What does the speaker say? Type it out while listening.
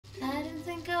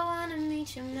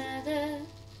meet your mother.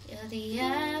 You're the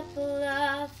apple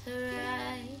of her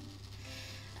eye.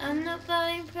 I'm not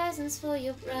buying presents for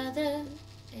your brother.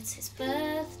 It's his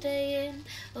birthday in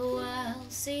a while.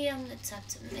 See, I'm the type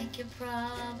to make your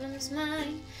problems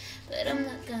mine, but I'm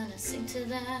not gonna sing to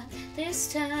that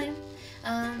this time.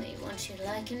 I only want you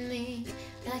liking me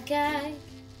like I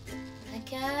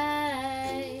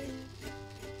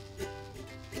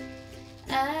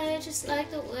just like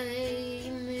the way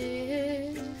you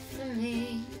move for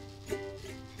me.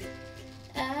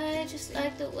 I just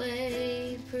like the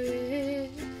way you prove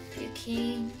you're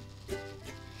keen.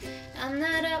 I'm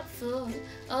not up for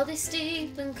all this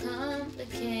deep and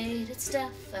complicated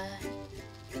stuff.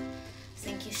 I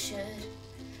think you should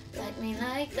like me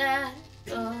like that.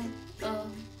 Oh, oh.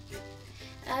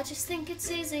 I just think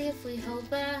it's easy if we hold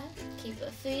back, keep our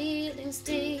feelings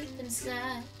deep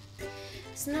inside.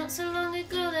 It's not so long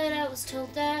ago that I was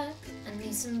told that I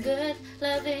need some good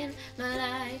love in my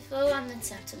life. Oh, I'm the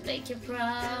type to make your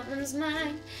problems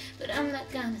mine, but I'm not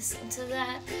gonna sing to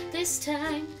that this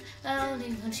time. I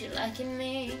only want you liking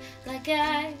me like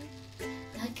I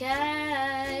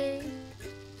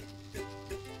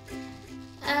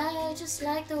just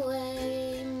like the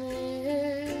way you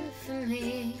move for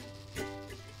me.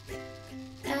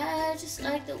 I just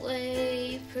like the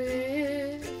way you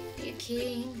prove you're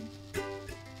keen.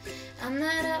 I'm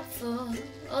not up for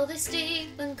all this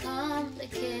deep and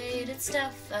complicated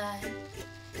stuff. I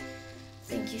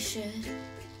think you should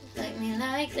like me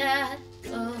like that.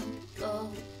 Oh,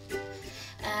 oh.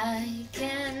 I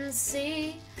can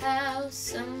see how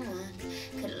someone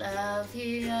could love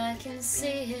you. I can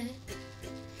see it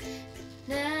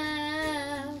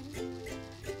now.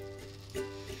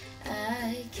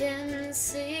 I can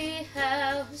see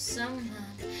how someone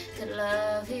could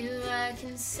love you. I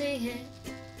can see it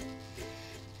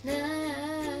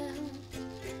now.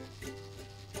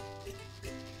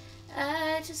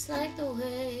 I just like the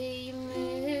way you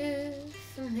move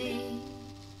for me.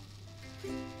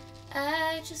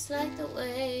 I just like the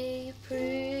way you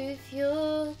prove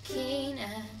you're keen.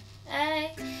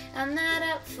 I'm not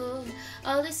up for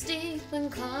all this deep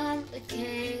and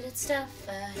complicated stuff.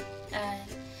 I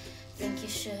think you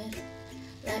should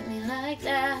like me like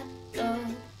that.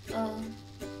 Oh, oh.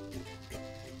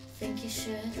 Think you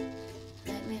should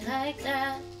like me like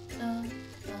that. Oh.